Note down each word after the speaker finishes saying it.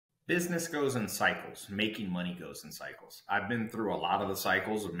Business goes in cycles. Making money goes in cycles. I've been through a lot of the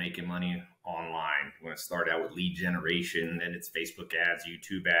cycles of making money online. When it started out with lead generation, then it's Facebook ads,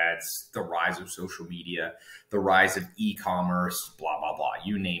 YouTube ads, the rise of social media, the rise of e-commerce, blah, blah, blah,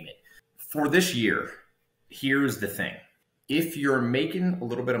 you name it. For this year, here's the thing. If you're making a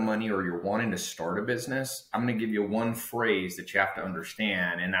little bit of money or you're wanting to start a business, I'm going to give you one phrase that you have to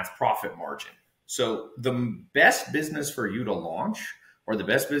understand, and that's profit margin. So the best business for you to launch or the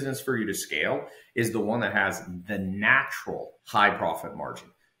best business for you to scale is the one that has the natural high profit margin.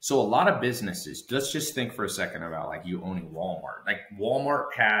 So a lot of businesses, let's just think for a second about like you owning Walmart. Like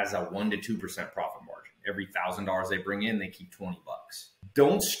Walmart has a 1 to 2% profit margin. Every $1,000 they bring in, they keep 20 bucks.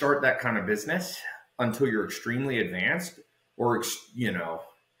 Don't start that kind of business until you're extremely advanced or,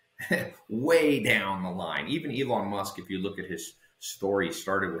 way down the line. Even Elon Musk, if you look at his story,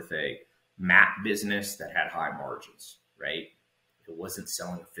 started with a map business that had high margins, right? It wasn't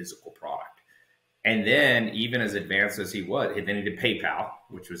selling a physical product. And then even as advanced as he was, then he did PayPal,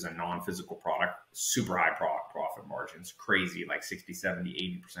 which was a non-physical product, super high profit margins, crazy, like 60,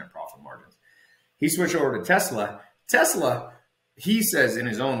 70, 80% profit margins. He switched over to Tesla. Tesla, he says in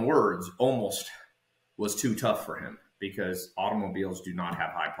his own words, almost was too tough for him because automobiles do not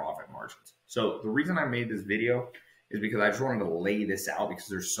have high profit margins. So the reason I made this video is because I just wanted to lay this out because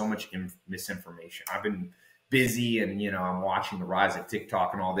there's so much misinformation. I've been busy and, I'm watching the rise of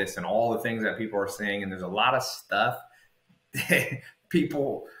TikTok and all this and all the things that people are saying. And there's a lot of stuff that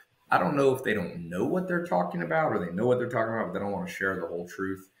people, I don't know if they don't know what they're talking about or they know what they're talking about, but they don't want to share the whole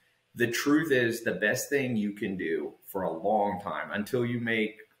truth. The truth is the best thing you can do for a long time until you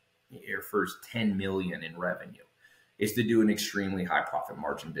make your first 10 million in revenue is to do an extremely high profit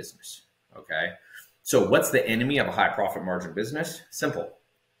margin business. Okay. So what's the enemy of a high profit margin business? Simple.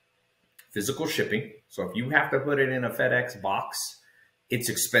 Physical shipping. So if you have to put it in a FedEx box, it's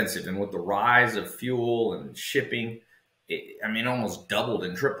expensive. And with the rise of fuel and shipping, it almost doubled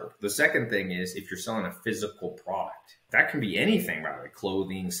and tripled. The second thing is if you're selling a physical product, that can be anything, by the way,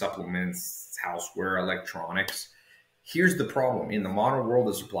 clothing, supplements, houseware, electronics. Here's the problem. In the modern world,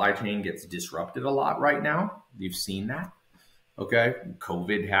 the supply chain gets disrupted a lot right now. You've seen that. Okay.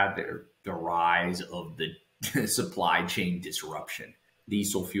 COVID had the rise of the supply chain disruption,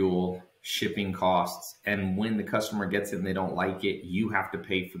 diesel fuel, shipping costs. And when the customer gets it and they don't like it, you have to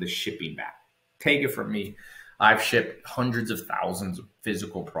pay for the shipping back. Take it from me. I've shipped hundreds of thousands of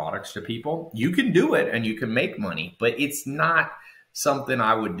physical products to people. You can do it and you can make money, but it's not something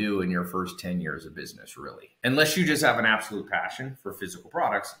I would do in your first 10 years of business, really. Unless you just have an absolute passion for physical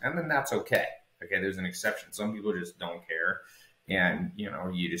products, and then that's okay. Okay, there's an exception. Some people just don't care and,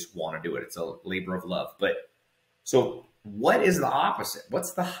 you just want to do it. It's a labor of love. But so what is the opposite?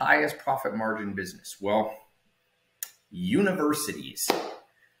 What's the highest profit margin business? Well, universities,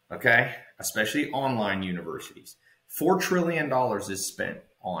 okay, especially online universities. $4 trillion is spent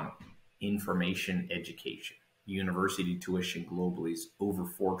on information education. University tuition globally is over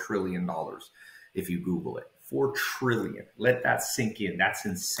 $4 trillion if you Google it. 4 trillion. Let that sink in. That's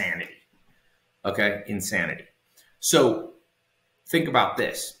insanity. Okay, insanity. So think about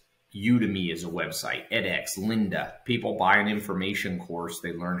this. Udemy is a website, edX, Lynda. People buy an information course.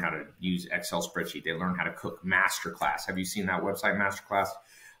 They learn how to use Excel spreadsheet. They learn how to cook. Masterclass. Have you seen that website, Masterclass?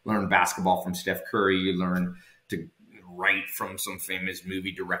 Learn basketball from Steph Curry. You learn to write from some famous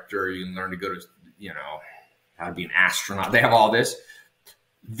movie director. You learn to go to, how to be an astronaut. They have all this.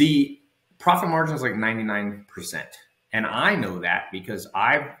 The profit margin is like 99%. And I know that because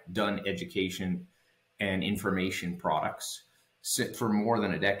I've done education and information products for more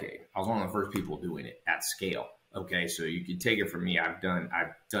than a decade. I was one of the first people doing it at scale. Okay, so you can take it from me. I've done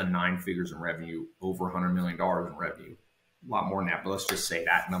 9 figures in revenue, over $100 million in revenue, a lot more than that. But let's just say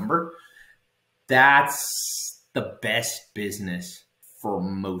that number. That's the best business for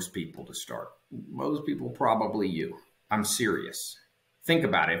most people to start. Most people, probably you. I'm serious. Think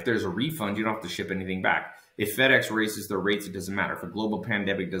about it. If there's a refund, you don't have to ship anything back. If FedEx raises their rates, it doesn't matter. If a global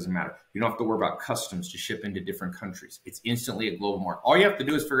pandemic, it doesn't matter. You don't have to worry about customs to ship into different countries. It's instantly a global market. All you have to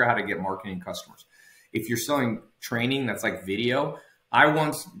do is figure out how to get marketing customers. If you're selling training that's like video, I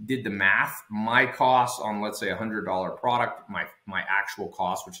once did the math. My cost on, let's say, $100 product, my actual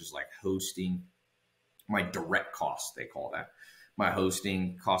cost, which is like hosting, my direct cost, they call that. My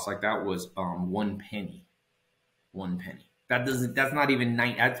hosting cost like that was 1 penny. 1 penny. That's not even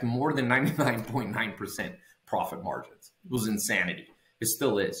that's more than 99.9% profit margins. It was insanity. It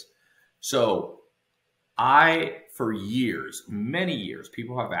still is. So for years, many years,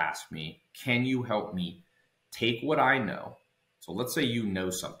 people have asked me, can you help me take what I know So let's say you know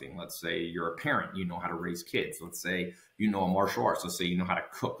something. Let's say you're a parent, you know how to raise kids. Let's say you know a martial arts. Let's say you know how to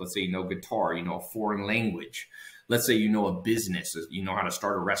cook. Let's say you know guitar, you know a foreign language. Let's say you know a business, you know how to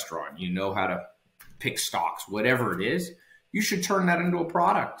start a restaurant, you know how to pick stocks, whatever it is. You should turn that into a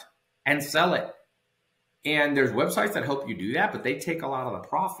product and sell it. And there's websites that help you do that, but they take a lot of the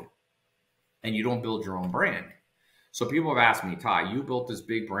profit and you don't build your own brand. So people have asked me, Tai, you built this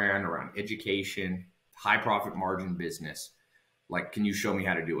big brand around education, high profit margin business. Like, can you show me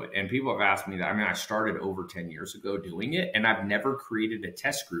how to do it? And people have asked me that. I mean, I started over 10 years ago doing it, and I've never created a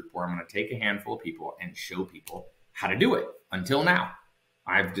test group where I'm going to take a handful of people and show people how to do it until now.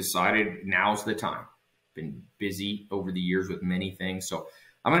 I've decided now's the time. Been busy over the years with many things. So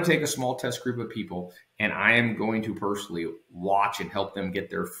I'm going to take a small test group of people, and I am going to personally watch and help them get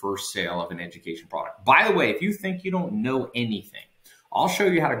their first sale of an education product. By the way, if you think you don't know anything, I'll show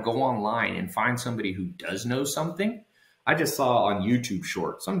you how to go online and find somebody who does know something. I just saw on YouTube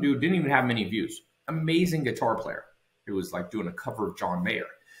short, some dude didn't even have many views. Amazing guitar player. It was like doing a cover of John Mayer.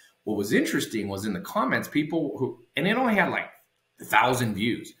 What was interesting was in the comments, people who, and it only had like 1,000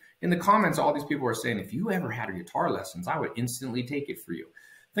 views. In the comments, all these people were saying, if you ever had a guitar lessons, I would instantly take it for you.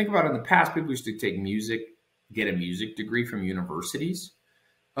 Think about it, in the past, people used to take music, get a music degree from universities,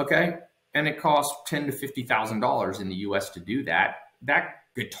 okay? And it cost $10,000 to $50,000 in the US to do that. That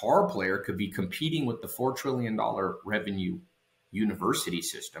guitar player could be competing with the $4 trillion revenue university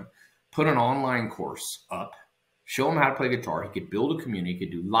system, put an online course up, show him how to play guitar. He could build a community, he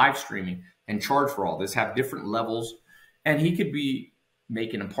could do live streaming and charge for all this, have different levels, and he could be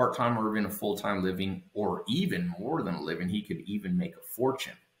making a part-time or even a full-time living, or even more than a living. He could even make a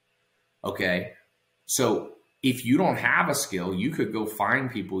fortune. Okay. So if you don't have a skill, you could go find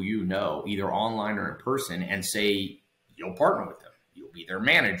people, you know, either online or in person, and say, you'll partner with them. You'll be their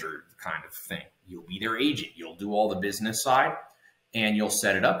manager kind of thing. You'll be their agent. You'll do all the business side, and you'll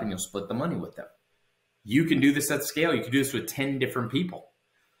set it up and you'll split the money with them. You can do this at scale. You can do this with 10 different people.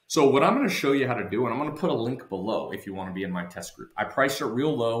 So what I'm going to show you how to do, and I'm going to put a link below if you want to be in my test group. I priced it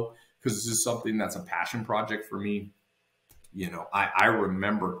real low because this is something that's a passion project for me. You know, I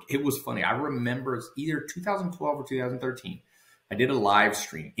remember, it was funny. I remember it's either 2012 or 2013. I did a live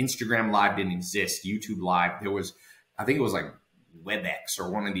stream. Instagram Live didn't exist. YouTube Live. There was, I think it was like WebEx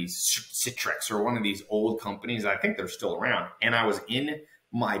or one of these, Citrix or one of these old companies. I think they're still around. And I was in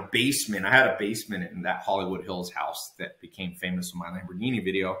my basement. I had a basement in that Hollywood Hills house that became famous in my Lamborghini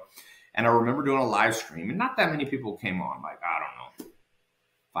video. And I remember doing a live stream, and not that many people came on, like, I don't know,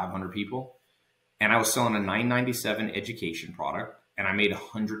 500 people. And I was selling a $9.97 education product, and I made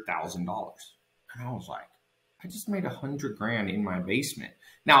 $100,000. And I was like, I just made $100,000 in my basement.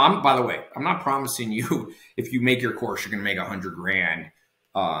 Now, by the way, I'm not promising you if you make your course, you're going to make $100,000.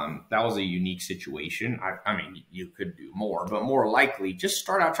 That was a unique situation. I mean, you could do more, but more likely just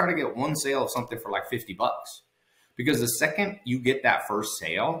start out, try to get one sale of something for like 50 bucks. Because the second you get that first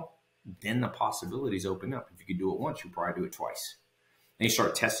sale, then the possibilities open up. If you could do it once, you probably do it twice. And you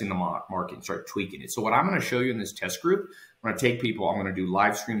start testing the market, start tweaking it. So what I'm going to show you in this test group, I'm going to take people, I'm going to do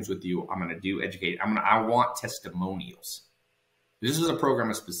live streams with you. I'm going to do educate. I want testimonials. This is a program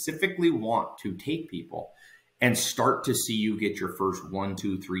I specifically want to take people and start to see you get your first 1,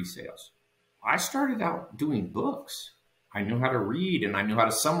 2, 3 sales. I started out doing books. I knew how to read and I knew how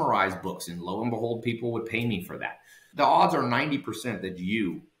to summarize books, and lo and behold, people would pay me for that. The odds are 90% that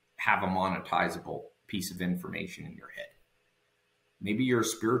you have a monetizable piece of information in your head. Maybe you're a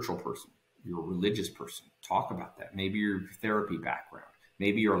spiritual person. You're a religious person. Talk about that. Maybe you're therapy background.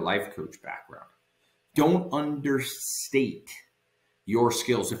 Maybe you're a life coach background. Don't understate your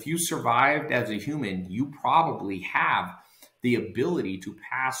skills. If you survived as a human, you probably have the ability to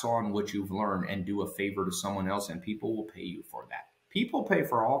pass on what you've learned and do a favor to someone else, and people will pay you for that. People pay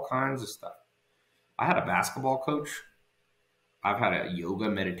for all kinds of stuff. I had a basketball coach. I've had a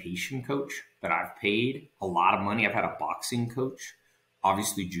yoga meditation coach that I've paid a lot of money. I've had a boxing coach,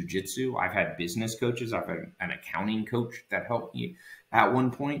 obviously jujitsu. I've had business coaches. I've had an accounting coach that helped me at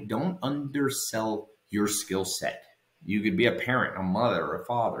one point. Don't undersell your skill set. You could be a parent, a mother, or a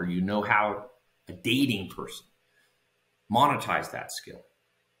father. You know how, a dating person. Monetize that skill.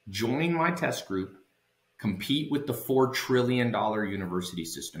 Join my test group. Compete with the $4 trillion university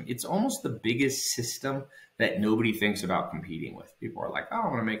system. It's almost the biggest system that nobody thinks about competing with. People are like, oh, I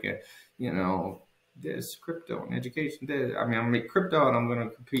want to make a, you know, this crypto and education. This. I mean, I'm gonna make crypto and I'm going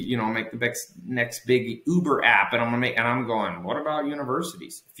to compete, you know, make the next big Uber app, and I'm going to make, and I'm going, what about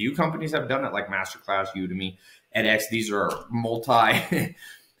universities? A few companies have done it, like Masterclass, Udemy, edX. These are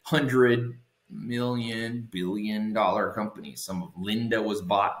multi-hundred million, billion-dollar companies. Some of Lynda was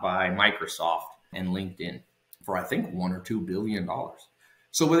bought by Microsoft and LinkedIn for for, I think, $1 or $2 billion.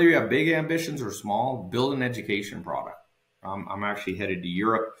 So whether you have big ambitions or small, build an education product. I'm actually headed to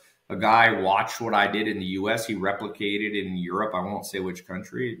Europe. A guy watched what I did in the US. He replicated in Europe. I won't say which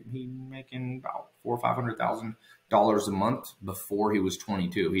country. He making about $400,000 or $500,000 a month before he was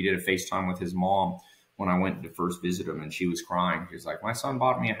 22. He did a FaceTime with his mom when I went to first visit him, and she was crying. He was like, my son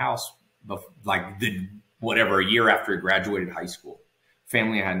bought me a house a year after he graduated high school.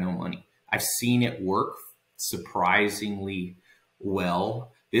 Family had no money. I've seen it work surprisingly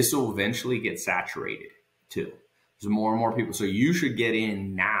well. This will eventually get saturated too. There's more and more people. So you should get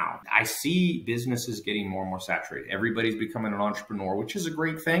in now. I see businesses getting more and more saturated. Everybody's becoming an entrepreneur, which is a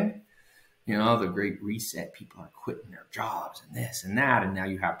great thing. You know, the great reset, people are quitting their jobs and this and that. And now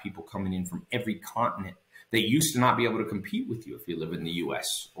you have people coming in from every continent that used to not be able to compete with you if you live in the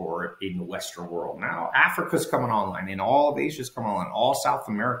US or in the Western world. Now Africa's coming online, and all of Asia's coming online, all South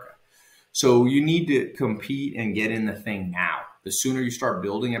America. So you need to compete and get in the thing now. The sooner you start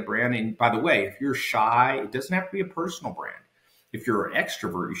building a brand, and by the way, if you're shy, it doesn't have to be a personal brand. If you're an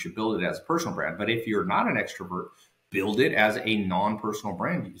extrovert, you should build it as a personal brand. But if you're not an extrovert, build it as a non-personal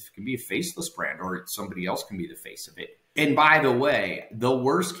brand. It can be a faceless brand, or somebody else can be the face of it. And by the way, the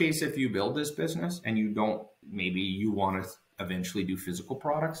worst case, if you build this business and you don't, maybe you want to eventually do physical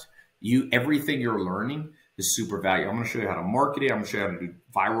products, everything you're learning is super valuable. I'm going to show you how to market it. I'm going to show you how to do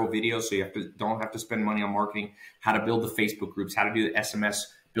viral videos, so you don't have to spend money on marketing, how to build the Facebook groups, how to do the SMS,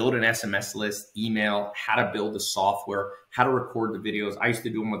 build an SMS list, email, how to build the software, how to record the videos. I used to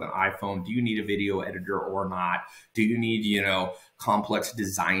do them with an iPhone. Do you need a video editor or not? Do you need, complex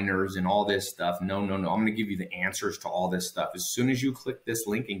designers and all this stuff? No. I'm going to give you the answers to all this stuff. As soon as you click this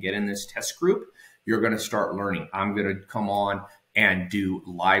link and get in this test group, you're going to start learning. I'm going to come on and do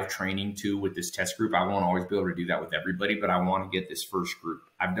live training too with this test group. I won't always be able to do that with everybody, but I want to get this first group.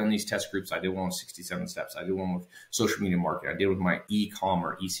 I've done these test groups. I did one with 67 steps. I did one with social media marketing. I did it with my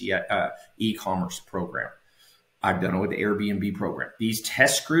e-commerce program. I've done it with the Airbnb program. These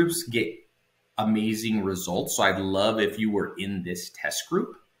test groups get amazing results. So I'd love if you were in this test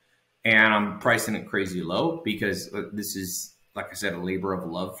group, and I'm pricing it crazy low because this is, like I said, a labor of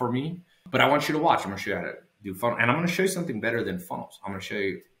love for me, but I want you to watch. I'm going to show you how to do funnel. And I'm going to show you something better than funnels. I'm going to show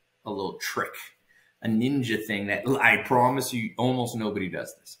you a little trick, a ninja thing that I promise you almost nobody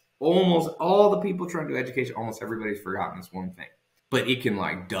does this. Almost all the people trying to do education, almost everybody's forgotten this one thing, but it can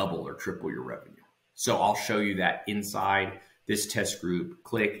like double or triple your revenue. So I'll show you that inside this test group.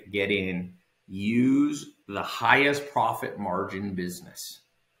 Click, get in, use the highest profit margin business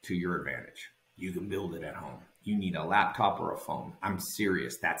to your advantage. You can build it at home. You need a laptop or a phone. I'm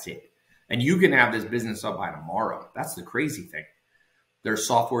serious. That's it. And you can have this business up by tomorrow. That's the crazy thing. There's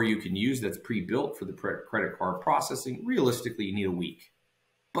software you can use that's pre-built for the credit card processing. Realistically, you need a week.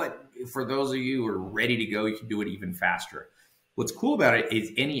 But for those of you who are ready to go, you can do it even faster. What's cool about it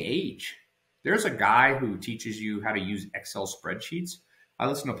is any age. There's a guy who teaches you how to use Excel spreadsheets. I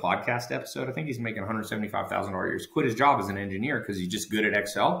listened to a podcast episode. I think he's making $175,000 a year. He's quit his job as an engineer because he's just good at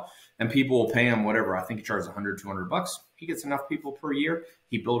Excel. And people will pay him whatever. I think he charges $100, $200. He gets enough people per year.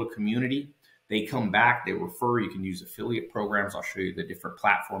 He built a community. They come back, they refer. You can use affiliate programs. I'll show you the different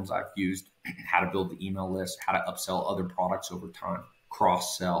platforms I've used, how to build the email list, how to upsell other products over time,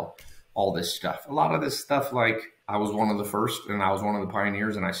 cross-sell, all this stuff. A lot of this stuff, like I was one of the first and I was one of the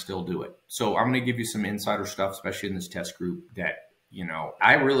pioneers, and I still do it. So I'm going to give you some insider stuff, especially in this test group, that,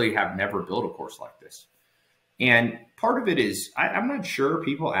 I really have never built a course like this. And part of it is, I'm not sure,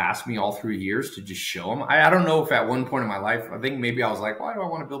 people ask me all through years to just show them. I don't know if at one point in my life, I think maybe I was like, why do I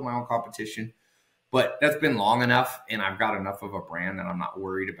want to build my own competition? But that's been long enough, and I've got enough of a brand that I'm not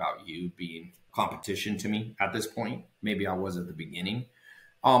worried about you being competition to me at this point. Maybe I was at the beginning.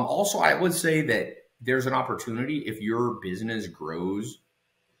 Also, I would say that there's an opportunity if your business grows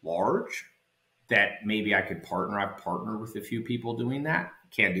large that maybe I could partner. I've partnered with a few people doing that.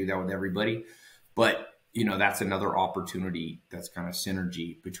 Can't do that with everybody, but that's another opportunity. That's kind of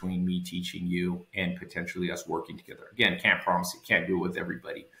synergy between me teaching you and potentially us working together. Again, can't promise it, can't do it with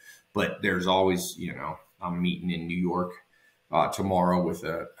everybody, but there's always, I'm meeting in New York tomorrow with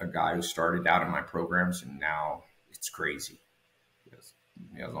a guy who started out in my programs, and now it's crazy.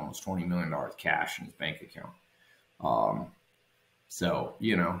 He has almost $20 million cash in his bank account. So,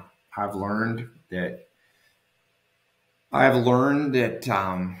 I've learned that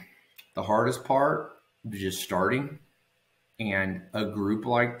the hardest part is just starting, and a group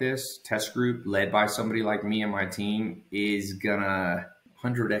like this, test group led by somebody like me and my team, is gonna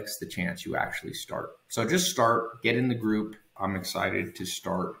 100x the chance you actually start. So just start, get in the group. I'm excited to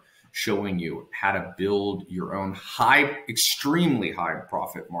start showing you how to build your own extremely high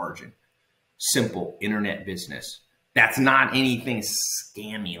profit margin simple internet business. That's not anything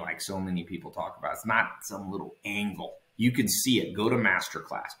scammy like so many people talk about. It's not some little angle. You can see it. Go to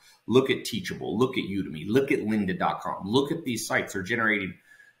Masterclass. Look at Teachable. Look at Udemy. Look at lynda.com. Look at these sites. They're generating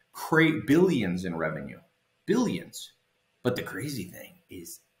billions in revenue. Billions. But the crazy thing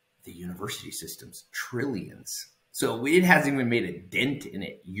is the university system's trillions. So it hasn't even made a dent in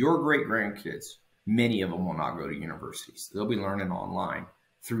it. Your great grandkids, many of them will not go to universities. They'll be learning online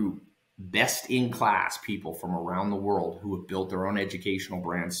through best in class people from around the world who have built their own educational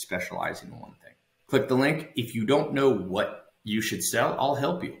brands specializing in one thing. Click the link. If you don't know what you should sell, I'll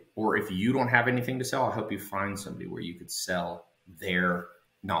help you. Or if you don't have anything to sell, I'll help you find somebody where you could sell their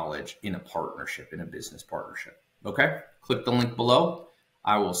knowledge in a partnership, in a business partnership. Okay? Click the link below.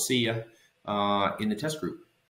 I will see you in the test group.